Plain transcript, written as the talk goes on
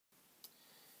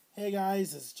Hey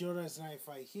guys, it's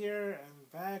Jonas95 here,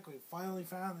 and back. We finally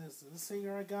found this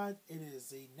figure I got. It is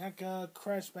the Neca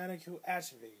Crash bandicoot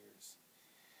action figures.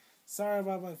 Sorry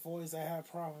about my voice, I had a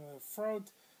problem with the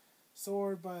throat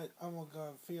sore, but I'm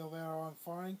gonna feel better on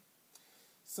fine.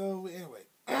 So anyway,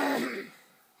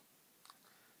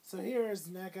 so here is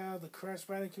Neca the Crash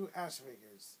bandicoot action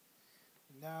figures.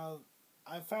 Now,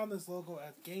 I found this logo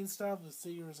at GameStop. The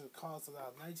figures cost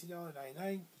about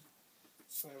 $19.99.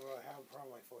 So I have a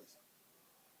problem with my voice.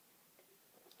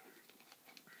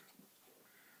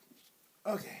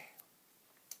 Okay.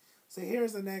 So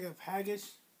here's the negative package.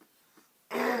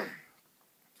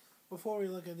 Before we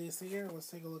look at these here, let's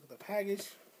take a look at the package.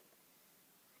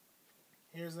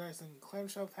 Here's a nice and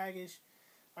clamshell package.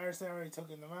 I already took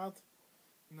them out.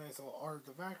 Nice little art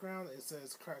in the background. It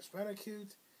says Crash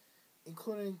Bandicoot,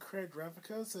 including cred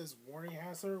replicas. It says warning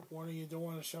hazard. Warning, you don't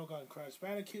want to choke on Crash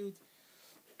Bandicoot.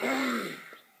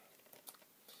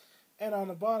 And on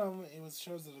the bottom, it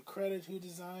shows the credit who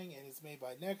designed, and it's made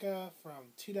by NECA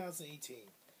from 2018.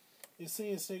 You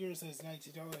see a sticker says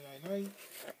 $19.99.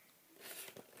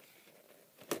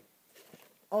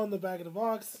 On the back of the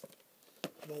box,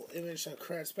 a little image of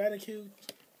Crash Bandicoot.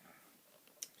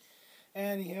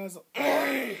 And he has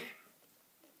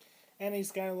and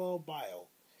he's got a little bio.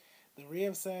 The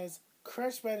review says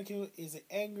Crash Bandicoot is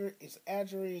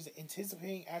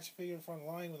anticipating action figure from the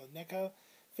line with a NECA.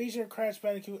 Feature Crash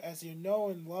Bandicoot as you know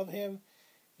and love him.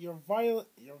 Your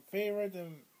favorite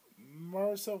and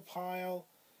Marsupial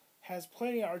has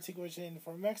plenty of articulation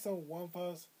for maximum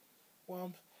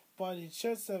wump, but it's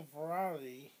just a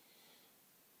variety.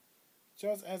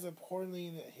 Just as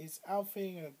importantly, his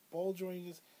outfitting and bold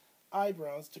jointed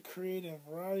eyebrows to create a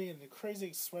variety of the crazy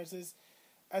expressions.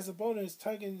 As a bonus,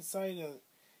 tuck inside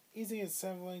easy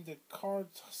assembling the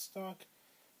cardstock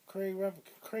crate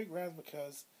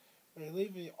replicas.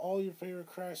 Relive all your favorite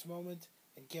Crash moments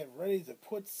and get ready to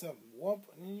put some wump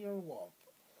in your wump.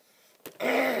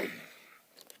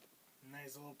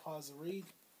 Nice little pause to read.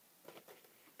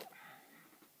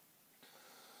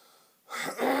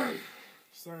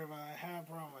 Sorry about that. I have a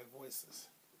problem with my voices.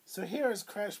 So here is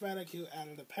Crash Bandicoot out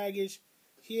of the package.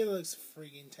 He looks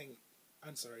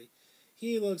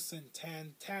He looks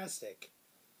fantastic.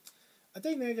 I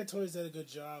think NECA Toys did a good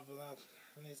job without.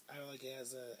 I like it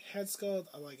as a head sculpt,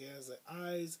 I like it as the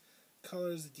eyes,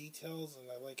 colors, details, and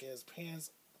I like it as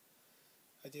pants.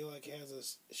 I do like it as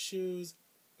his shoes.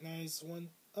 Nice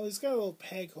one. Oh, he's got little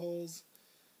peg holes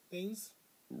things.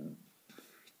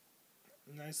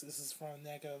 Nice. This is from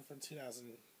NECA from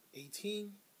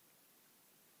 2018.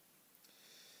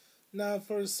 Now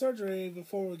for the surgery,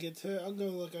 before we get to it, I'm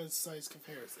going to look at size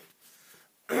comparison.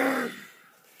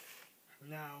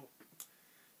 Now,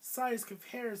 size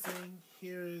comparison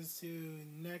here is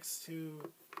next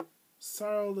to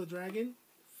Sorrow the Dragon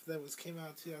that came out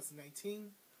in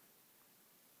 2019.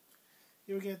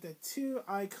 You'll get the 2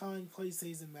 icon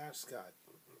PlayStation mascot.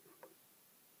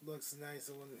 Looks nice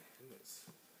in this.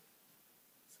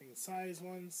 Same size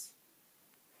ones.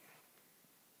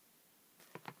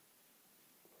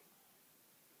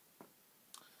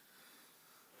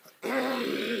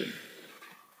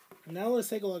 Now let's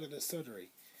take a look at the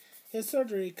surgery. His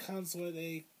surgery comes with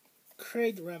a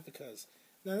crate replicas.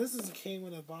 Now this came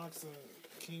with a box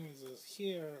came with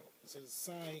here, to the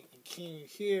side, and came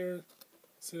here,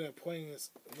 so they're putting there's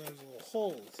little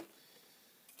holes.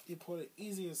 You put it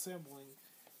easy assembling.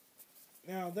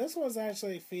 Now this one's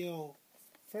actually feel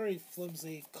very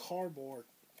flimsy cardboard.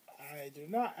 I do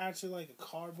not actually like a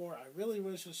cardboard. I really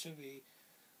wish it should be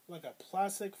like a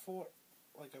plastic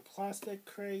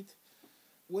crate.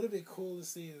 Would it be cool to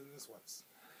see it in this one's?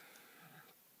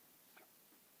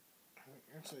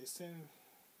 Actually,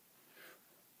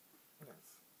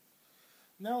 yes.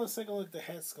 Now let's take a look at the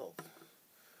head sculpt.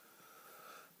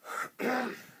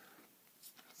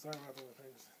 Sorry about the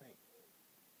thing.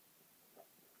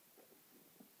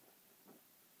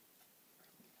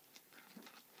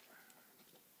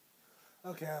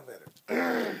 Okay, I'm better.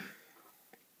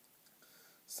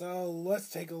 So let's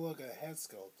take a look at head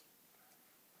sculpt.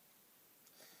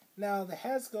 Now the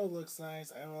head sculpt looks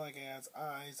nice. I like it has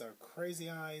eyes, are crazy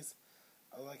eyes.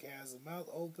 I like it has a mouth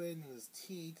open, his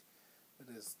teeth,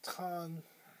 with his tongue.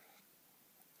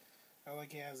 I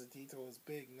like it has a detail, his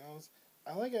big nose.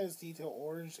 I like it has detail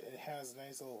orange. It has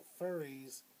nice little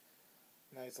furries,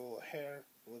 nice little hair.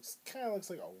 Kind of looks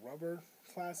like a rubber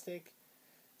plastic.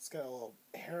 It's got a little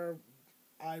hair,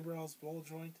 eyebrows, bowl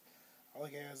joint. I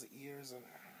like it has ears and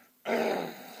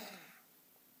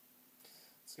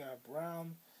it's got a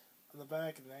brown on the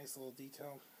back, a nice little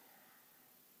detail.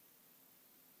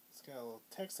 It's got a little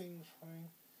texting thing.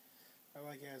 I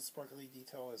like it has sparkly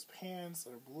detail on his pants.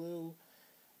 They're blue.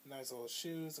 Nice little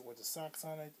shoes with the socks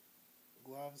on it.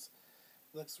 Gloves.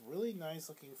 Looks really nice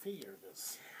looking figure.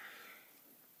 This.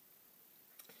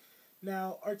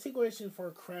 Now, articulation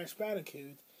for Crash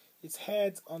Bandicoot, its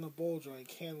head's on the ball joint,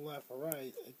 can left or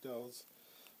right. It goes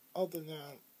up and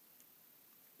down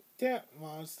that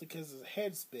much because his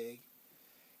head's big.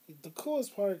 The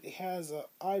coolest part, it has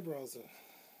eyebrows.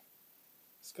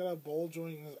 It's got a ball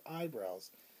joint in his eyebrows.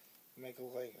 Make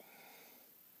it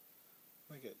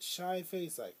like a shy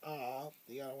face, like ah.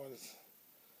 The other one's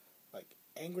like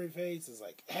angry face is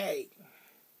like hey.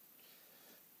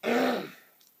 The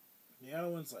other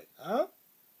one's like huh.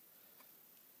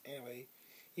 Anyway,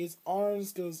 his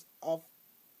arms goes up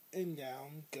and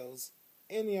down, goes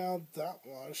in and out that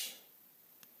much.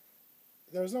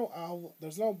 There's no elbow,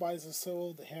 there's no bicep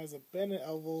swivel. It has a bended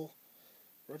elbow,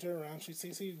 rotate around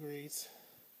 360 degrees.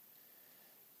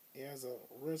 He has a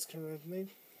wrist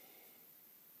currently.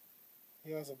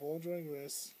 He has a ball joint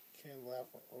wrist, can left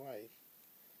or right.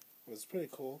 It was pretty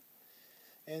cool.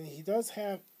 And he does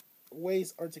have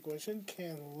waist articulation,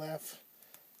 can left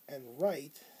and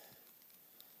right.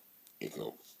 It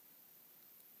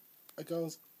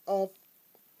goes up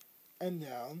and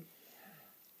down.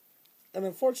 And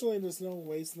unfortunately, there's no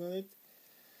waist limit.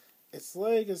 Its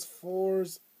leg is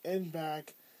forwards and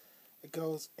back. It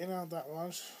goes in and out that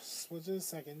much, switches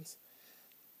seconds.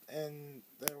 And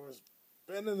there was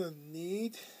bending the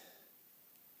knee.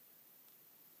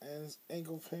 And his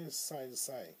ankle fits side to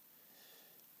side.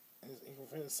 And his ankle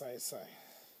fits side to side.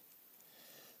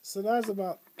 So that's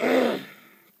about...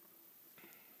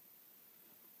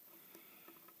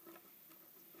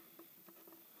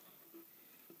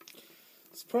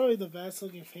 It's probably the best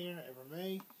looking figure ever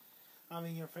made. I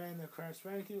mean, you're a fan of Crash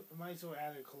Bandicoot, it might as well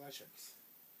add to collections.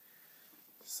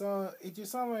 So, if you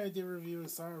saw my I did review of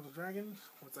Star Wars Dragon,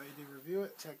 once I did review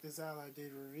it, check this out, I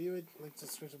did review it, link to the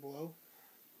description below.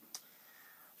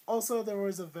 Also, there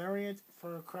was a variant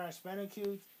for Crash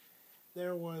Bandicoot.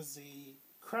 There was the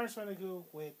Crash Bandicoot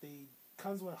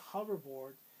comes with a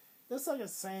hoverboard. It's like the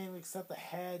same, except the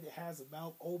head has a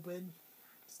mouth open.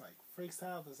 It's like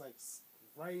freestyle, there's like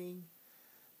writing.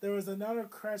 There was another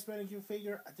Crash Bandicoot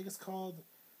figure. I think it's called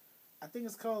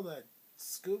a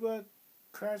Scuba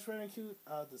Crash Bandicoot.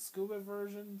 The Scuba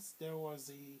versions. There was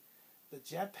the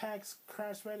Jetpacks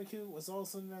Crash Bandicoot was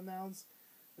also announced.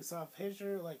 We saw a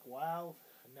picture like wow,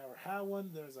 I never had one.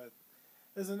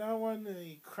 There's another one.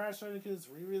 The Crash Bandicoot's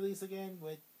re-release again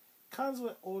comes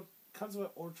with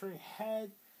Ultra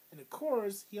Head, and of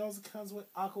course he also comes with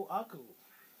Aku Aku.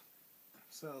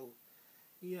 So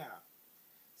yeah.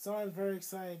 So I'm very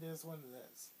excited this one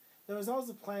is. There was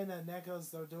also playing that NECA's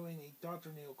they're doing a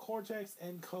Dr. Neo Cortex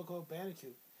and Coco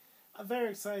Bandicoot. I'm very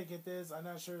excited to get this. I'm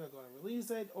not sure they're going to release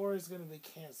it or it's going to be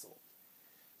canceled.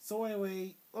 So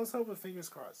anyway, let's hope it fingers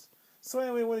crossed. So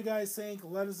anyway, what do you guys think?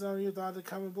 Let us know your thoughts in the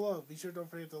comment below. Be sure don't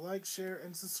forget to like, share,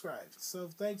 and subscribe. So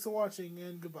thanks for watching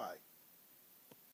and goodbye.